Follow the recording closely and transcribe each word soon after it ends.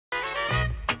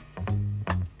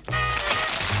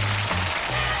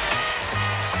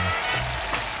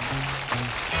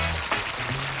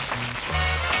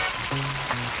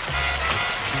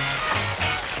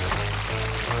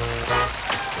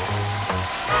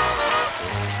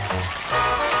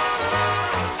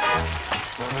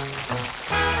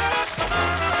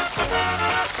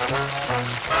I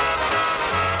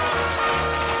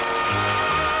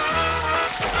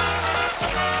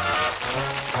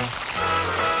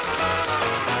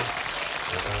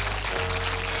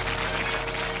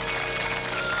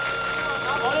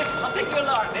think you'll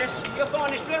like this. You'll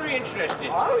find this very interesting.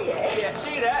 Oh, yes. Yeah,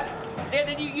 see that? They're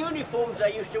the uniforms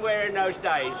they used to wear in those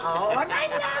days. Oh, aren't they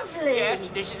lovely? Yes,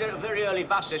 this is a very early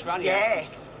bus, this one.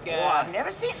 Yes. Yeah. Oh, I've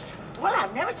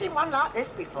never seen one like this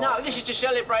before. No, this is to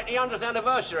celebrate the 100th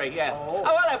anniversary, yeah. Oh,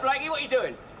 hello, Blakey, what are you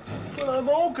doing? Well, I'm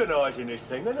organising this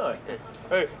thing, aren't I?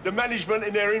 The management,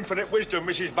 in their infinite wisdom,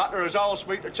 Mrs. Butler, has asked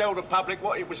me to tell the public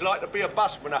what it was like to be a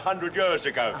busman 100 years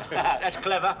ago. That's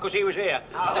clever, because he was here.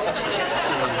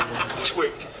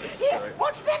 Twit. Here,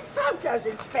 what's them photos,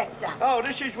 Inspector? Oh,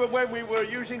 this is when we were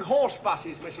using horse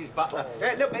buses, Mrs. Butler.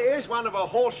 Look, here's one of a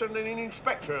horse and an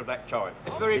inspector of that time.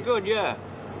 It's very good, yeah.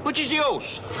 Which is the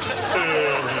horse?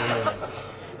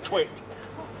 Twit.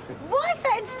 Why is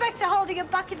that inspector holding a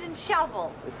bucket and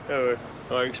shovel? Oh,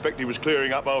 I expect he was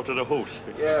clearing up after the horse.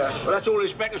 Yeah, well, that's all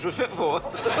inspectors were fit for.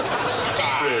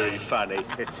 Very funny.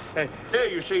 Here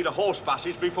you see the horse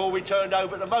buses before we turned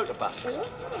over to motor buses.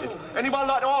 Anyone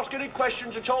like to ask any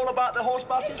questions at all about the horse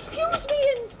buses? Excuse me,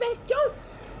 Inspector.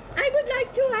 I would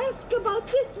like to ask about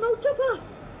this motor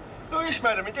bus. Oh, yes,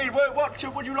 madam, indeed. What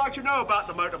would you like to know about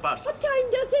the motor bus? What time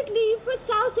does it leave for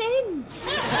Southend?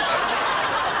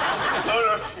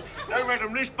 No,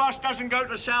 madam, this bus doesn't go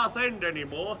to Southend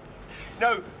anymore.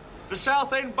 No, the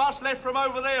Southend bus left from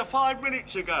over there 5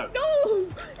 minutes ago. No!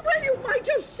 Well, you might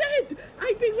have said.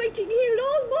 I've been waiting here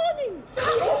all morning.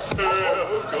 Oh, God.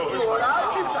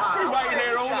 Been waiting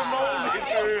here all the morning.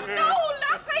 It's no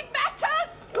laughing matter.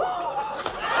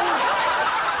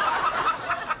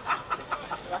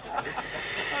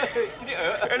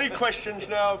 Any questions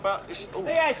now about this? Oh.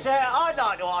 Yes, I'd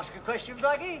like to ask a question,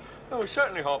 Blackie. Oh,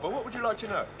 certainly, Harper. What would you like to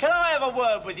know? Can I have a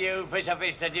word with you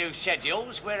vis-a-vis the new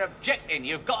schedules? We're objecting.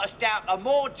 You've got us down to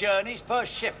more journeys per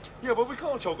shift. Yeah, but we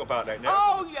can't talk about that now.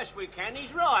 Oh, yes, we can.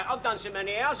 He's right. I've done so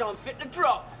many hours, I'm fit to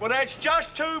drop. Well, that's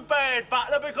just too bad,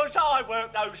 Butler, because I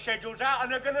worked those schedules out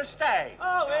and they're going to stay.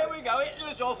 Oh, here we go.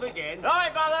 Hitler's off again.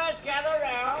 Right, brothers, gather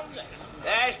round.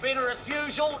 There's been a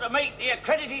refusal to meet the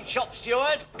accredited shop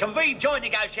steward, convene joint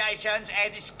negotiations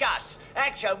and discuss.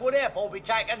 Action will therefore be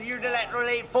taken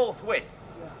unilaterally forthwith.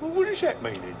 Well, what does that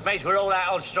mean? It means we're all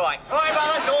out on strike. Right,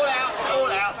 brothers, all out,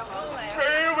 all out.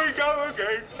 Here we go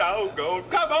again. Oh, God.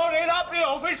 Come on in up the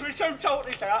office. We soon sort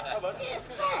this out. Come on. Yes,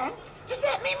 Dan. Does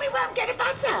that mean we won't get a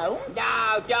bus home?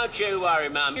 No, don't you worry,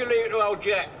 Mum. You leave it to old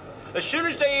Jack. As soon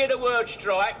as they hear the word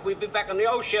strike, we'll be back on the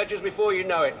old schedules before you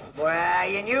know it. Well,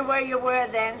 you knew where you were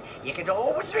then. You could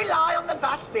always rely on the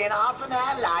bus being half an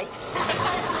hour late.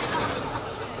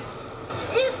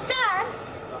 Here, Stan,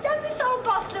 don't this old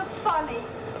bus look funny?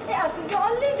 It hasn't got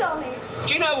a lid on it.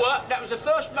 Do you know what? That was the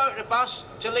first motor bus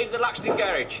to leave the Luxton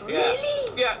garage. Yeah.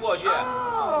 Really? Yeah, it was, yeah.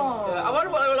 Oh. I wonder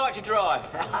what they were like to drive.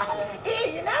 Here,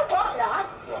 you know what, love?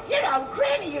 You know,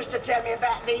 Granny used to tell me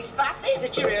about these buses.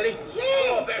 Did you really?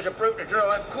 Yeah. Oh, I bet it's a brute to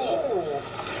drive. Cool.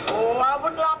 Oh, I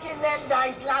wouldn't like in them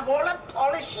days, love. All the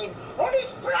polishing, all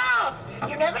this brass.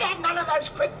 You never had none of those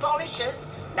quick polishers.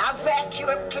 No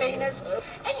vacuum cleaners.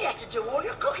 And you had to do all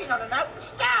your cooking on an open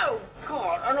stove.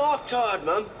 God, I'm half tired,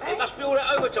 Mum. It must be all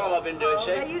that overtime I've been doing,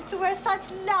 see? They used to wear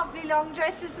such lovely long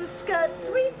dresses with skirts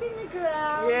sweeping the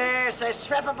ground. Yes, they're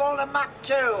sweepable and muck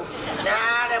too.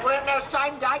 Nah, there weren't no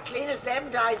same-day cleaners them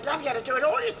days, love. You had to do it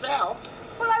all yourself.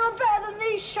 Well, they were better than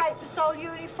these shapeless old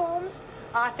uniforms.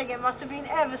 I think it must have been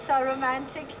ever so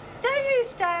romantic. Don't you,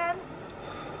 Stan?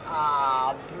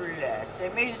 Ah, bless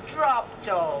him. He's dropped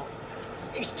off.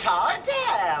 He's tired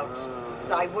out.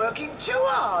 They working too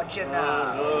hard, you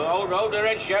know. Hold their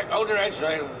heads, Jack. Hold their heads.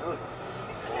 Right?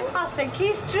 I think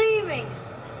he's dreaming.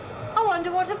 I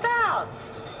wonder what about.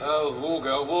 Oh, whoa,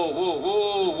 girl. Whoa, whoa,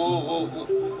 whoa, whoa, whoa, whoa.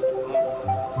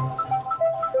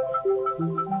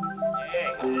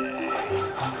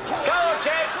 Go on,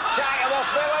 Ted. Take him off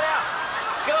me, will you?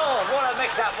 Go on, what a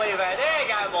mix-up we've had. There you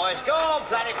go, boys. Go on,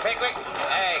 Planet Pickwick.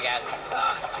 There you go.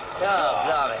 Oh,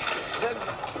 blimey.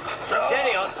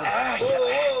 Steady on.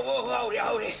 Whoa, hold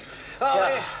it. Oh,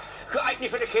 yeah. Got anything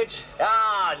for the kids?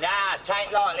 Oh, no, it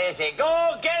ain't like this here. Go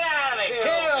on, get out of it.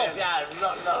 Get off, you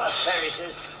lot of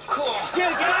perishers. Cool.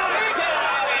 Get out of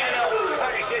here, little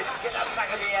perishers. Get the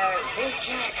back of the air. Hey,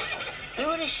 Jack.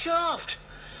 Who in his shaft?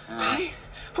 Hey?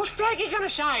 What's Blakey going to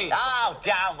say? Oh,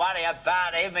 don't worry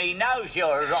about him. He knows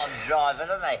you're a rotten driver,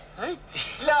 doesn't he? Hey?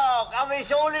 Look, I mean,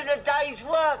 it's all in a day's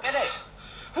work, isn't it?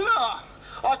 Look,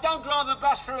 I don't drive a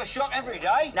bus through a shop every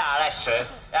day. No, that's true.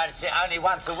 It's only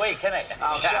once a week, isn't it?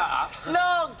 Oh, shut up.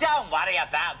 Look, don't worry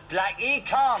about Blakey. He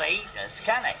can't eat us,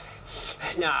 can he?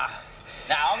 Nah.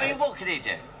 Now, I mean, what can he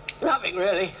do? Nothing,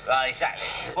 really. Well, exactly.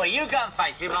 Well, you go and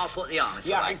face him, I'll put the harness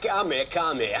away. Yeah,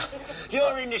 come here.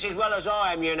 You're in this as well as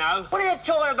I am, you know. What are you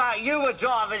talking about? You were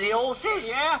driving the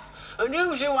horses? Yeah? And who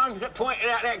was the one that pointed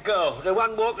out that girl? The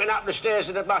one walking up the stairs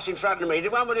of the bus in front of me? The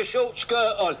one with the short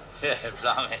skirt on? Yeah,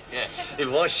 blimey, yeah. It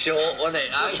was short, wasn't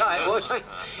it, eh? That's right, it was.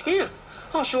 Here,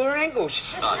 I saw her ankles.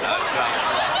 Oh, no, great.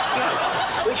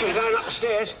 Yeah, when she was going up the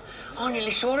stairs, I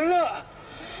nearly saw her lot.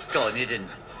 Go on, you didn't.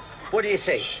 What do you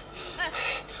see?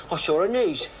 I saw her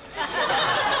knees.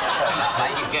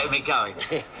 Mate, you get me going.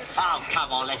 Oh,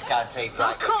 come on, let's go and see Blake.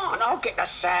 I can't, I'll get the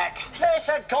sack. Yes,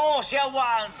 of course you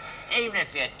won't. Even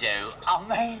if you do, I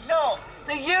mean, look,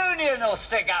 the union will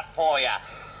stick up for you.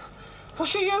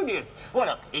 What's a union? Well,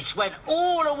 look, it's when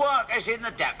all the workers in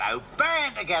the depot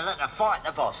band together to fight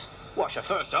the boss. What's the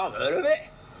first I've heard of it?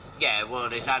 Yeah, well,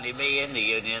 there's only me in the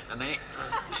union at the minute.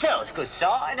 Still, it's a good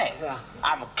start, isn't it? Yeah.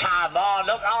 Come on,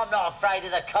 look, I'm not afraid of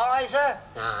the Kaiser.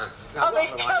 Nah. I mean,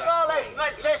 come on, let's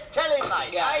just tell him,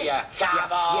 mate, eh?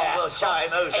 Come on, we'll show him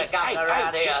who's the governor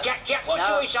around here. Jack, what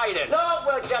shall we say then? No,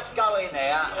 we'll just go in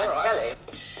there and tell him.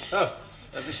 Oh,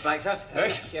 Mr. Blake, sir?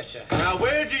 Yes, sir. now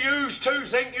where do you two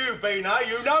think you've been, eh?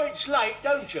 You know it's late,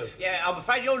 don't you? Yeah, I'm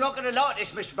afraid you're not going to like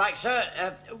this, Mr. Blake,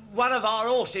 sir. One of our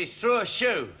horses threw a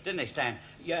shoe, didn't he, Stan?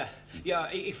 Yeah,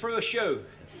 he threw a shoe.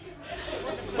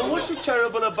 Well, what's so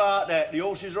terrible about that? The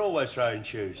horses are always throwing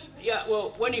shoes. Yeah,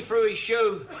 well, when he threw his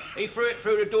shoe, he threw it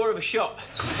through the door of a shop.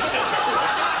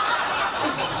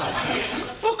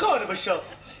 What kind of a shop?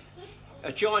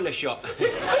 A china shop.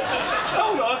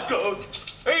 Oh, that's good.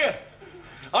 Here,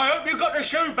 I hope you got the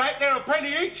shoe back. They're a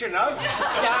penny each, you know.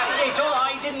 Yeah, it's all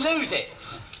right, he didn't lose it.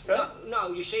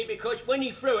 No, you see, because when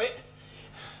he threw it,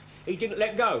 he didn't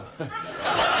let go.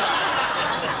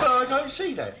 Well, I don't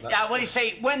see that. Yeah, well, you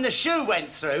see, when the shoe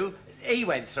went through, he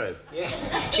went through. Yeah.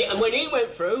 See, and when he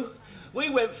went through, we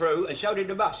went through, and so did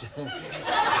the bus.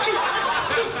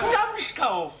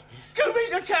 Numbskull! Do you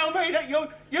mean to tell me that you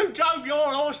drove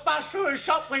your horse bus through a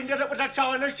shop window that was a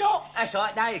china shop? That's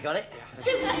right, now you got it.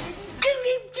 You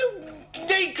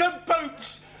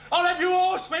nincompoops! I'll have you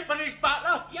horsewhipped for this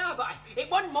butler. Yeah, but it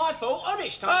wasn't my fault,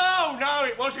 honest, Tom. Oh, no,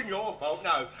 it wasn't your fault,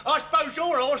 no. I suppose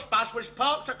your horse bus was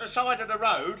parked at the side of the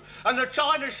road and the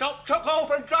china shop took off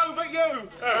and drove at you.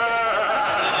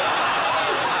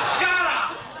 Shut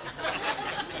up!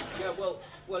 Yeah, well,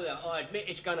 I admit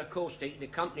it's going to cost the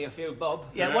company a few bob.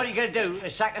 Yeah, what are you going to do?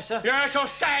 Sack us, sir? Yes, I'll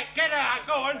sack. Get out,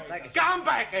 go on. Thank you, Come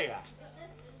back here.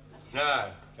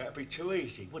 No, that'd be too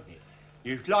easy, wouldn't it?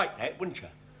 You'd like that, wouldn't you?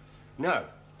 No.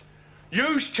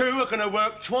 You two are going to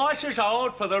work twice as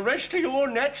hard for the rest of your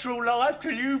natural life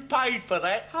till you've paid for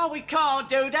that. Oh, we can't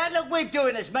do that. Look, we're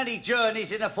doing as many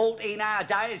journeys in a 14-hour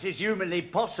day as is humanly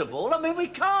possible. I mean, we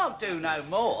can't do no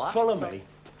more. Follow me.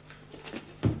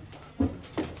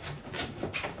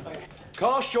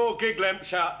 Cast your gig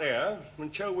lamps out there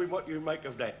and tell me what you make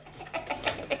of that.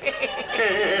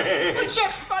 What's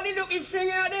that funny-looking thing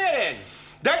out there, then?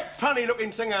 That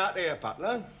funny-looking thing out there,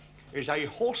 butler, is a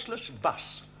horseless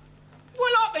bus. Well,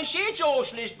 I can see it's a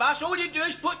horseless bus. All you do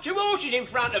is put two horses in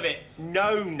front of it.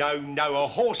 No, no, no. A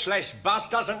horseless bus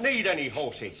doesn't need any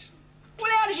horses. Well,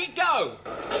 how does it go?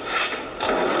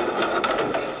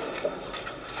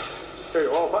 Here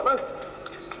you are, butler.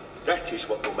 That is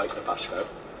what will make the bus go.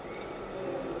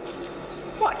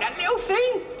 What, that little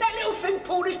thing? That little thing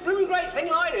pulled this blooming great thing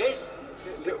like this?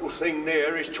 That little thing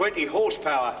there is 20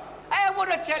 horsepower. Hey, I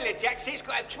want to tell you, Jack, it's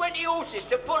got 20 horses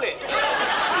to pull it.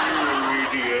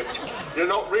 You idiot. They're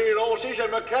not real horses, they're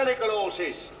mechanical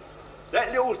horses.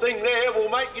 That little thing there will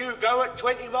make you go at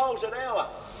 20 miles an hour.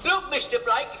 Look, Mr.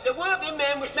 Blake, if the working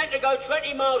man was meant to go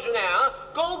 20 miles an hour,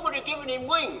 God would have given him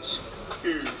wings.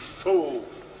 You fool.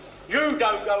 You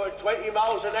don't go at 20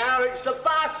 miles an hour, it's the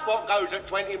bus what goes at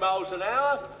 20 miles an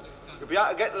hour. You'll be able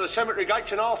to get to the cemetery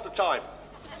gates in half the time.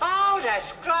 Oh,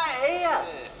 that's great here.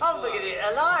 I'm beginning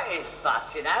to like this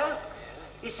bus, you know.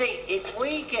 You see, if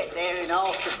we get there in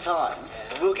half the time,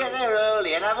 we'll get there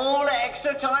early and have all the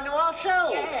extra time to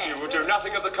ourselves. You will do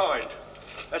nothing of the kind.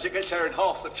 As it gets there in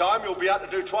half the time, you'll be able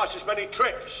to do twice as many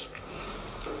trips.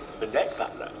 And that,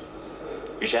 butler,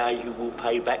 is how you will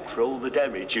pay back for all the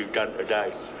damage you've done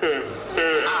today.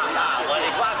 Well,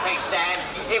 there's one thing, Stan.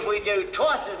 If we do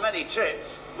twice as many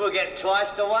trips, we'll get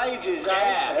twice the wages,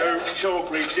 eh? Don't talk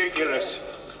ridiculous.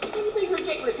 What do you mean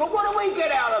ridiculous? Well, what do we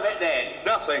get out of it, then?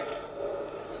 Nothing.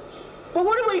 Well,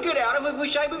 what do we get out of it if we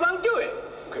say we won't do it?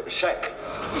 Get the sack.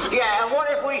 Yeah, and what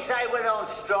if we say we're on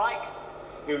strike?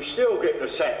 You still get the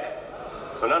sack.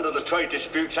 And under the Trade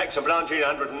Disputes Act of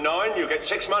 1909, you get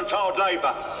 6 months hard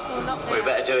labour. We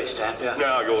better do it, Stan. Yeah.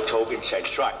 Now you're talking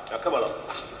sense. Right, now come along.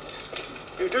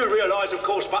 You do realise, of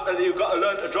course, Butler, that you've got to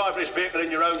learn to drive this vehicle in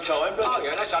your own time, don't you? Oh,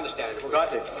 yeah, that's understandable. Right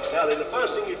then. Now then, the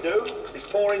first thing you do is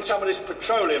pour in some of this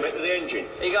petroleum into the engine.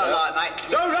 You got a light, mate?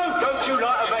 No, don't you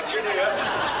light a match in here.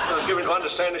 I'm given to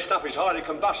understand this stuff is highly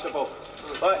combustible.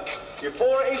 Right, you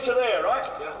pour it into there, right?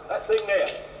 Yeah. That thing there.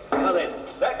 Now then,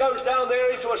 that goes down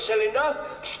there into a cylinder.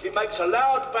 It makes a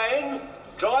loud bang,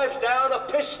 drives down a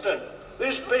piston.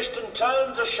 This piston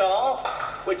turns a shaft,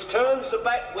 which turns the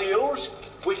back wheels,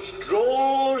 which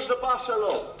draws the bus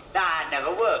along. That never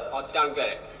worked. I don't get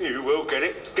it. You will get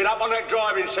it. Get up on that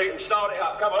driving seat and start it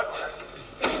up. Come on.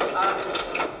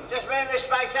 Just remember,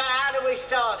 Spacer, how do we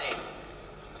start it?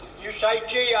 You say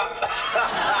G up. Put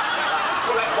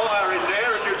that wire in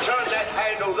there and you turn that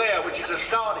handle there, which is a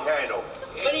starting handle.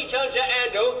 When he turns that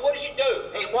handle, what does it do?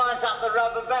 It winds up the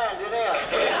rubber band in here.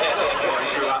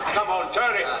 You up. Come on,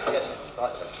 turn it. Yes,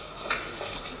 right, sir.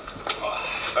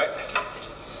 Right.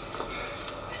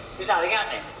 There's nothing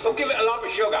happening. Well, give it a lump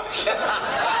of sugar. Turn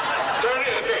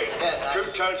it again. Yeah, Two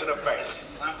turns and a bang.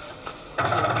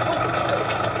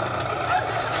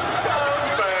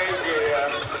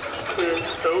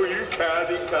 Oh, you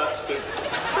candy custard.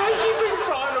 How's you been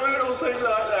frightened of a little thing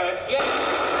like that? Yeah.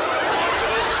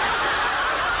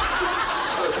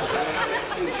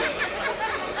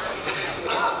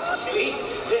 See?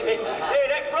 Hey,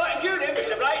 that frightened you, then,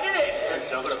 Mr. Blake, didn't it?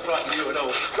 I'm going to frighten you and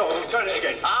all. Go on, turn it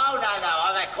again. Oh, no,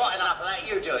 I've had quite enough of that.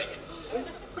 You do it.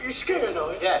 Are you scared,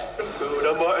 are you? Yeah. Good,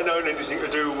 I might have known anything to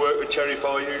do with work with cherry if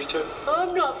I used to.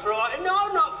 I'm not frightened. No,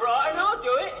 I'm not frightened. I'll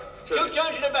do it. Two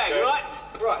turns in the bag, Yeah. right?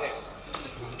 Right then.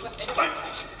 Bang.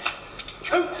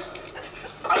 Two.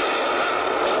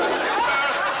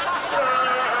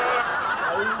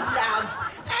 Oh, love,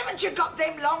 haven't you got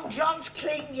them long johns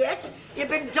clean yet? You've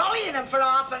been dollying them for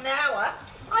half an hour.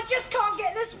 I just can't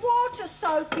get this water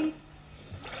soapy.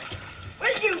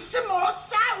 Well, use some more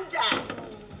soda.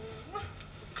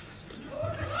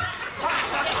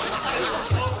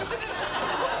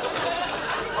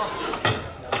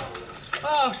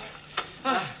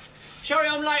 Sorry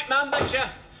I'm late, Mum, but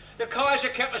the Kaiser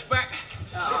kept us back.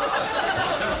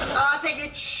 I think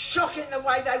it's shocking the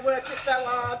way they work you so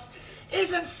hard.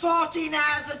 Isn't 14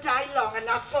 hours a day long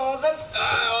enough for them?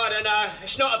 I don't know.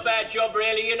 It's not a bad job,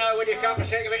 really, you know, when you come to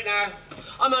think of it now.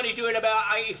 I'm only doing about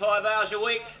 85 hours a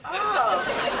week. Oh.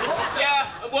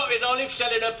 Yeah, and what with Olive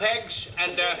selling her pegs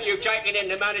and you taking in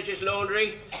the manager's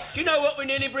laundry, do you know what we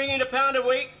nearly bring in £1 a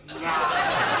week? Yeah.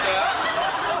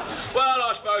 Well,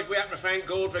 I suppose we have to thank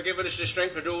God for giving us the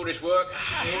strength to do all this work.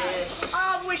 Yes.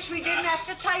 I wish we didn't have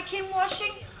to take in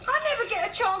washing. I never get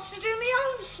a chance to do my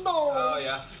own smalls. Oh,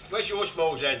 yeah. Where's your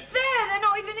smalls, then? There, they're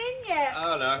not even in yet.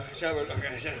 Oh, no. Let's have a look.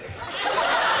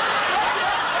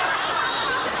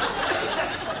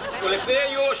 Well, if they're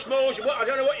your smalls, I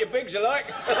don't know what your bigs are like.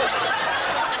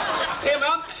 Here,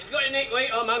 Mum, you got anything to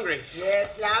eat? I'm hungry.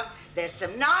 Yes, love. There's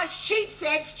some nice sheep's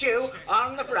head stew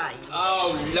on the range.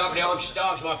 Oh, lovely. I'm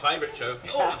starved. It's my favourite, too.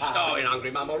 Oh, I'm starving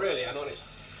hungry, Mum. I really am, honest.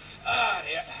 Ah,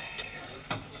 yeah.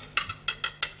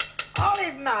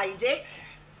 Olive made it.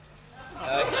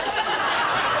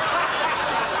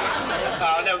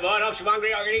 Oh, never mind. I'm so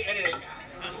hungry I can eat anything.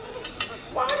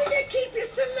 Why did they keep you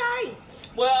so late?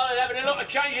 Well, they're having a lot of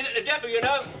changing at the depot, you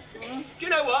know. Do you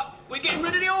know what? We're getting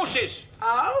rid of the horses.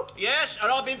 Oh? Yes,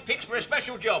 and I've been picked for a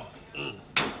special job.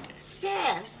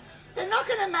 Stan, they're not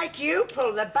going to make you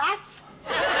pull the bus.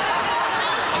 No,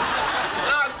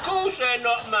 of course they're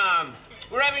not, Mum.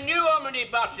 We're having new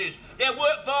Omnibuses. They're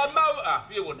worked by a motor.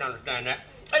 You wouldn't understand that.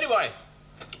 Anyway,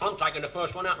 I'm taking the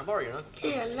first one out tomorrow, you know.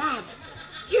 Dear love,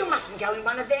 you mustn't go in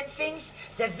one of them things.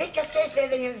 The vicar says they're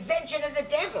the invention of the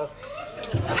devil.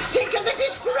 Think of the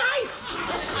disgrace.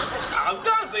 Oh,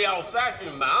 don't be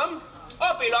old-fashioned, Mum.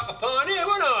 I'd be like a pioneer,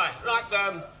 wouldn't I? Like,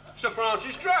 Sir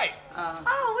Francis Drake.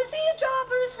 Oh, is he a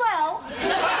driver as well?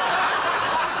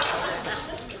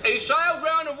 He sailed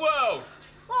round the world.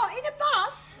 What, in a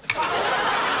bus?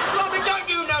 Robin, don't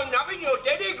you know nothing? You're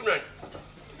dead ignorant.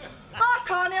 I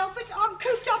can't help it. I'm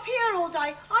cooped up here all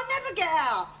day. I never get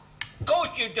out. Of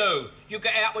course you do. You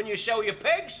get out when you sell your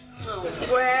pegs.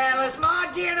 Well, as my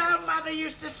dear old mother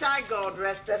used to say, God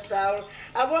rest her soul,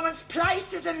 a woman's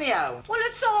place is in the home. Well,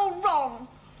 it's all wrong.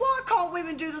 Why can't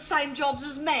women do the same jobs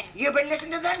as men? You've been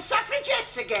listening to them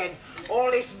suffragettes again. All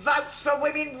this votes for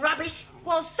women rubbish.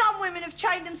 Well, some women have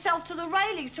chained themselves to the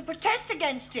railings to protest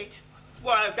against it.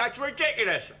 Well, that's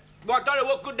ridiculous. Well, I don't know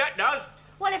what good that does.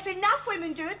 Well, if enough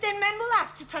women do it, then men will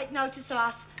have to take notice of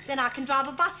us. Then I can drive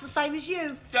a bus the same as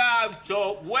you. Don't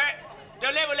talk wet.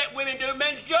 They'll never let women do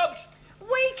men's jobs.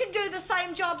 We can do the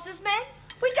same jobs as men.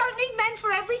 We don't need men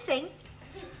for everything.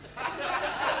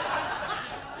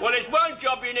 Well, there's one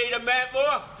job you need a man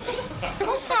for.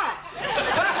 What's that?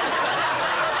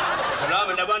 Well,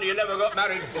 I'm the one who never got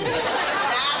married. Now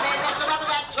then, that's enough of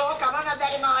that talk. I won't have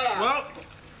that in my house. Well,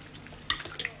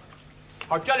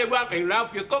 I'll tell you one thing,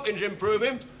 love. Your cooking's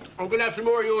improving. I'm going to have some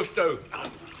more of yours, too.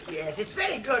 Yes, it's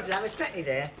very good, love. There's plenty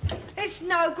there. It's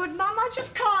no good, Mum. I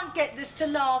just can't get this to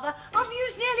lather. I've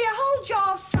used nearly a whole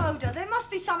jar of soda. There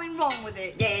must be something wrong with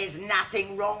it. There's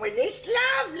nothing wrong with this,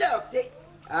 love. Look.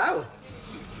 Oh.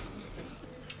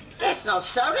 That's not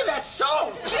soda, that's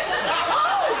salt.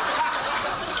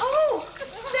 Oh,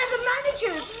 they're the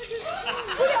managers.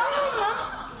 Put it on, Mum.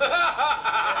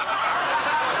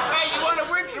 Hey, you want to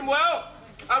rinse him well?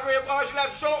 Otherwise he'll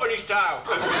have salt on his towel.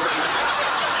 Go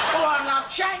on, love,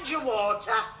 change your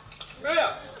water.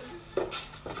 Yeah.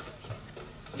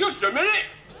 Just a minute.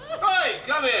 Hey,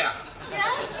 come here.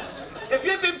 Yeah? If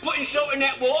you've been putting salt in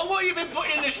that water, what have you been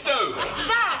putting in the stew?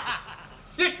 That.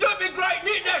 This stupid great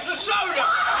meat, that's the soda.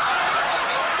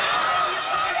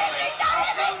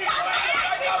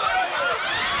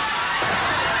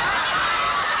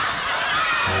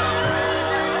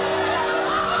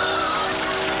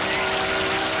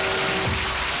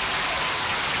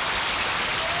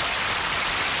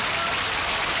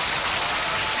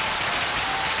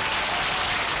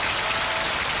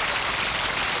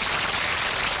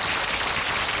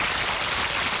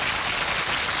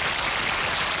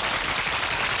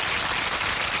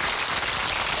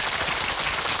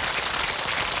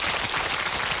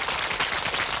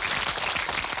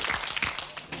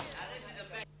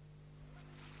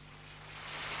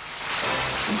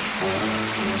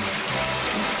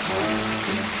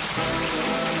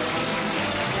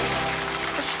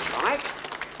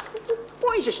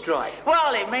 What is a strike?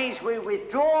 Well, it means we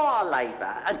withdraw our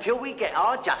labour until we get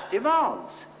our just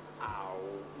demands. Oh,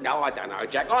 no, I don't know,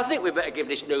 Jack. I think we better give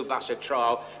this new bus a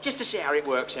trial, just to see how it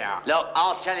works out. Look,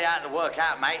 I'll tell you how it'll work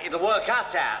out, mate. It'll work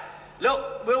us out.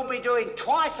 Look, we'll be doing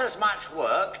twice as much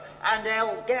work and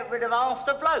they'll get rid of half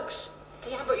the blokes.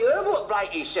 Yeah, but you heard what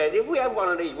Blakey said. If we have one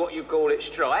of these, what you call it,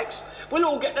 strikes, we'll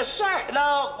all get the sack.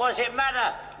 Look, what does it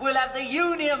matter? We'll have the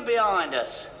union behind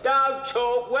us. Don't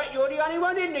talk wet. You're the only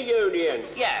one in the union.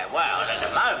 Yeah, well, at the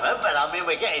moment, but I mean,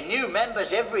 we're getting new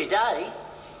members every day.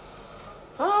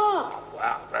 Ah,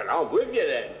 well, then I'm with you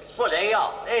then. Well, there you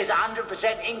are. There's a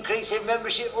 100% increase in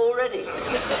membership already.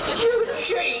 You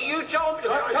cheat. You told me to.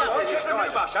 Come on, check the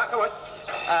new bus out. Come on.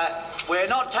 We're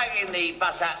not taking the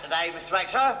bus out today, Mr.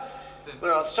 Maxwell.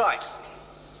 We're on strike.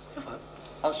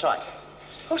 On strike.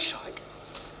 On strike?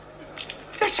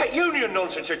 That's that union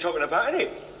nonsense they're talking about, isn't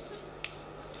it?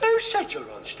 Who said you're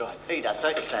on strike? He does,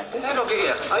 don't you, Stan? Hey, look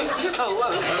here. Oh,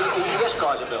 yes,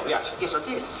 Kaiser Bill. Yes, I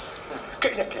did.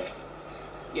 Get in that cab.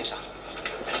 Yes, sir.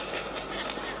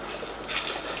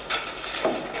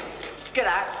 Get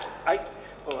out. Hey,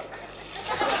 all right.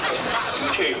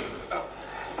 Key.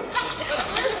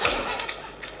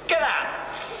 Get out.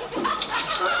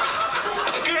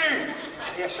 Key!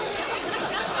 Yes, sir.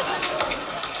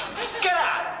 Get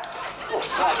out.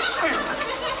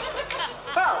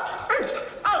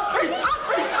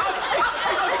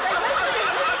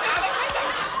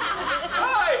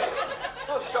 Hey!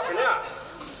 Oh, stop it now.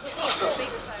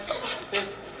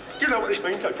 You know what this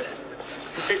means, don't you?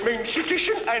 It means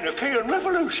sedition, anarchy and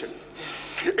revolution.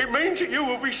 It means that you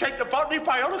will be sent to Botany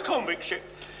Bay on a convict ship.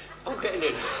 I'm getting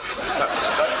in.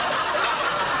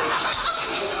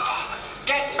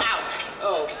 Get out.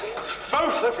 Oh.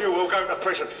 Both of you will go to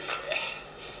prison.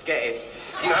 Get in.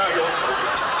 Now you're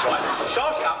talking. Right,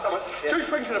 start it up. Come on. Yes. 2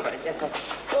 swings in a bank. Yes, sir.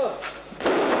 Oh.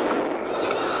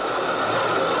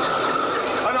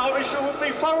 And I wish you would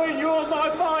be following you on my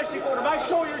bicycle to make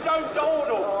sure you don't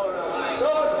dawdle.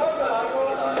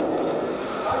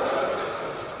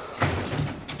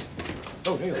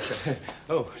 Oh, yes.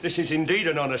 Oh, this is indeed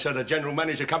an honour, sir, the General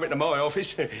Manager coming to my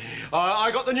office. I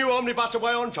got the new omnibus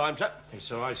away on time, sir.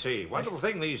 So I see. Wonderful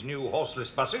thing, these new horseless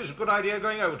buses. Good idea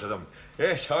going over to them.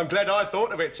 Yes, I'm glad I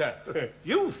thought of it, sir.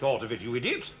 You thought of it, you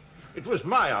idiot. It was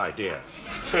my idea.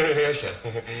 Yes, sir.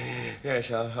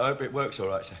 Yes, I hope it works all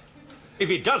right, sir. If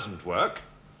it doesn't work,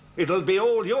 it'll be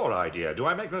all your idea. Do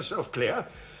I make myself clear?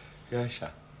 Yes,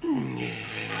 sir.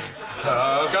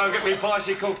 I'll go and get me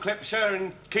bicycle clip, sir,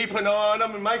 and keep an eye on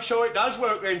them and make sure it does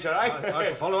work then, sir, eh? I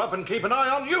shall follow up and keep an eye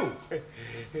on you.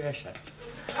 Yes, sir.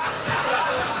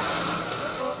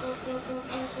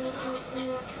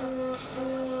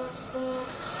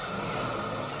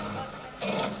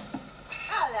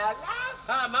 Hello, love.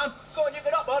 Hi, Mum. Go on, you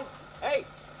get up, on. Hey,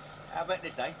 how about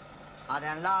this, eh? I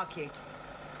don't like it.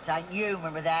 It ain't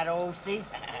human without horses.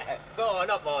 Go on,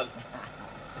 up, on.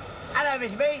 Hello, Hello,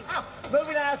 Miss B. Oh.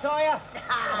 Moving house, are you?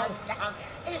 No.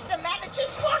 It's the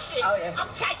manager's washing. Oh, yeah. I'm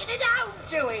taking it home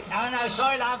to him. Oh, no,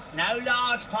 sorry, love. No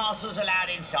large parcels allowed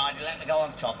inside. You'll have to go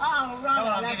on top. Oh, right. Come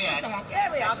on, I'll give you a hand. Here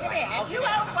we are, give me a hand. You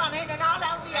hold one end and I'll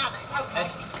hold the other. Okay.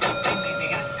 Here we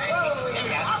go. Here we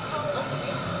go.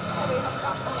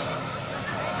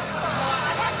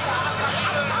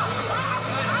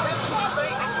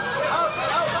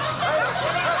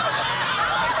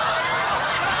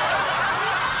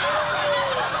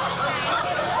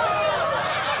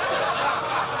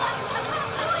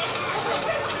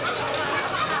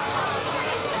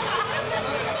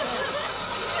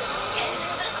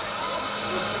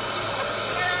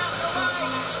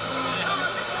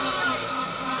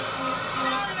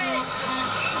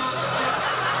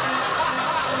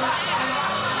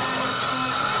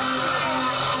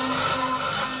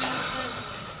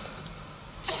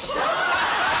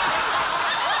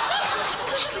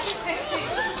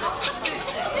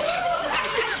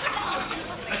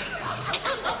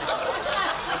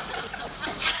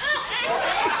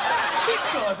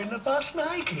 Driving the bus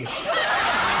naked.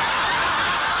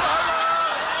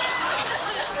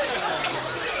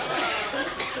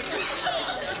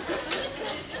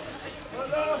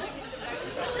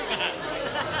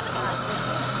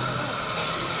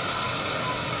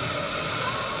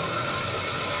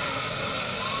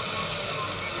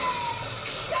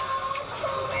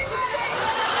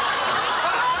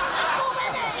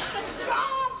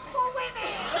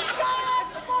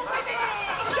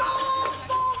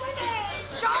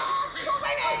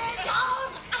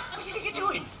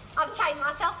 I've chained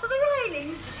myself to the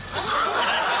railings.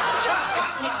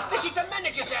 This is the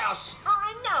manager's house.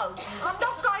 I know. I'm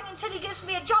not going until he gives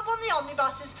me a job on the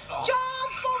omnibuses.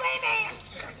 Jobs for women!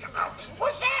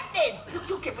 What's happening?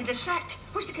 You'll get me the sack.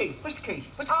 Where's the key? Where's the key?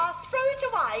 I'll throw it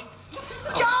away.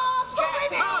 Jobs for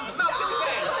women! Mum, give us a Jobs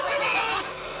hand. for women!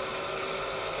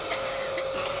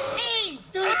 Eve!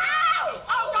 Ow!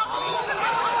 Hold on!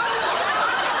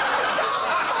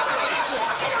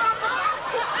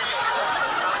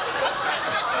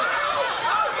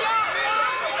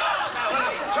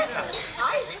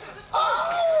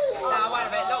 Now, wait a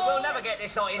minute. Look, we'll never get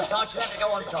this lot inside. She'll have to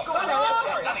go on top. Come on,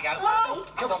 on. Let me go.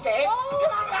 Come upstairs. Come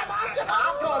on, Rabbi. Come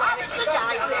on. Go on, Alex.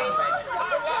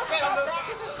 Get on the...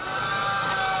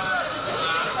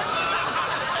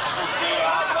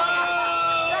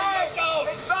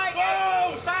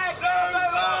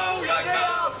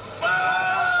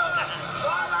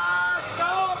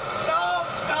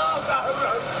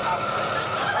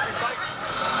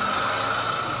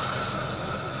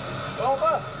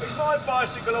 Is my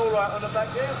bicycle all right on the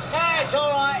back here? Yeah, it's all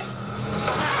right.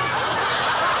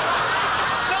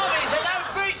 Tommy, there's no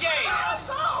bridging.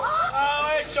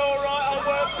 Oh, it's all right. I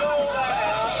worked all that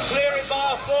out. Clear it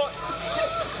by a foot.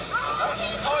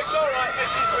 Oh, it's all right,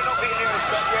 missus. We're not getting in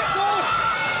respect yet.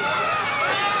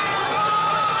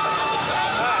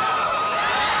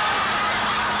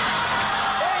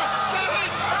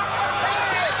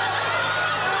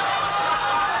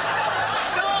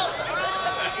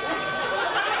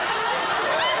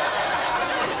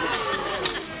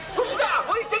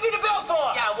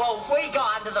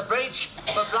 The bridge,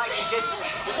 but Blakey didn't.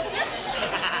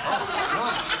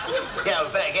 Yeah, we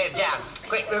better get him down.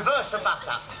 Quick, reverse the bus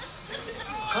up.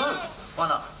 Oh, why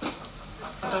not?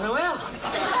 I don't know how.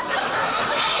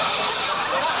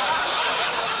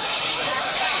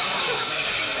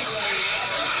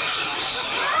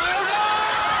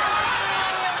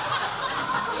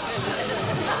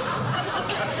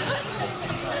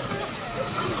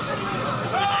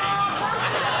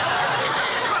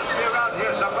 Must be around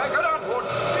here somewhere. Go down towards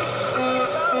the street.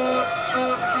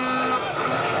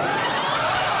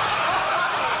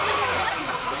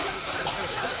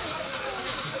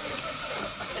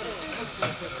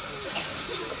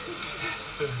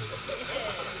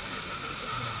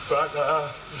 Butler!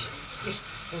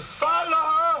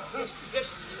 Butler!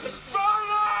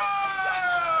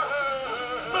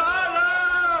 Butler!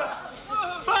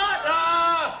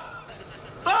 Butler!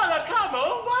 Butler, come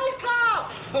on, wake up!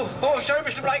 Oh, sorry,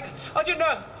 Mr. Blake. I didn't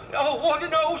know. Oh, I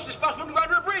didn't know this bus wouldn't go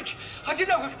under a bridge. I didn't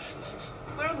know.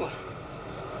 Where am I?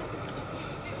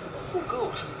 Oh,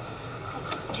 God.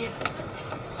 Oh, dear.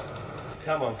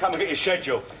 Come on, come and get your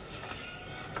schedule.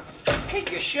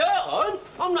 Keep your shirt on.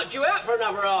 I'm not due out for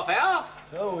another half hour.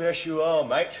 Oh, yes, you are,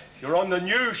 mate. You're on the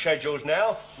new schedules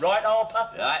now, right, Harper?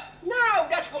 Right. No,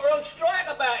 that's what we're on strike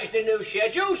about, is the new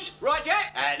schedules. Right,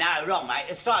 Jack? No, wrong, mate.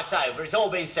 The strike's over. It's all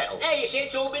been settled. There, you see,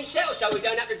 it's all been settled, so we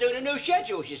don't have to do the new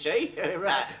schedules, you see.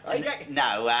 Right. Right, Jack?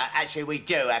 No, actually, we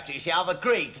do have to. You see, I've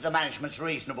agreed to the management's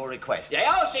reasonable request. The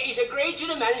whole city's agreed to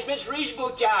the management's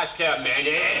reasonable... Just a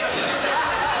minute.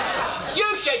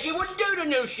 said you wouldn't do the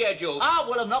new schedule. Oh,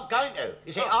 well, I'm not going to.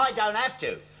 You see, I don't have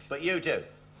to, but you do.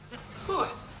 Why?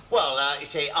 Well, you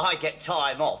see, I get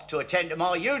time off to attend to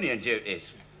my union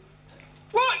duties.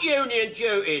 What union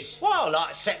duties? Well,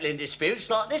 like settling disputes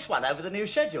like this one over the new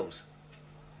schedules.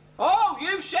 Oh,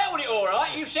 you've settled it all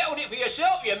right. You've settled it for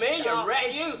yourself, you mean? You rat,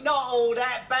 It's you. not all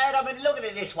that bad. I mean, look at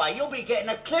it this way. You'll be getting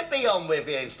a clippy on with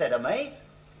you instead of me.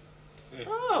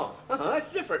 Oh, that's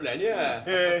different then, yeah.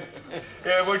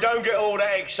 Yeah, well, don't get all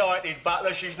that excited,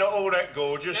 Butler. She's not all that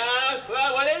gorgeous. No,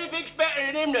 well, anything's better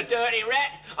than him, the dirty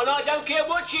rat. And I don't care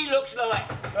what she looks like.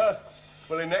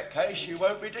 Well, in that case, you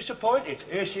won't be disappointed.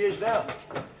 Here she is now.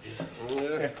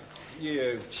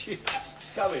 You.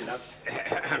 Come in, love.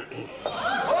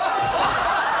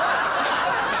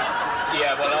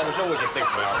 Yeah, well, I was always a big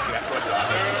mouth chap, wasn't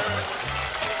I?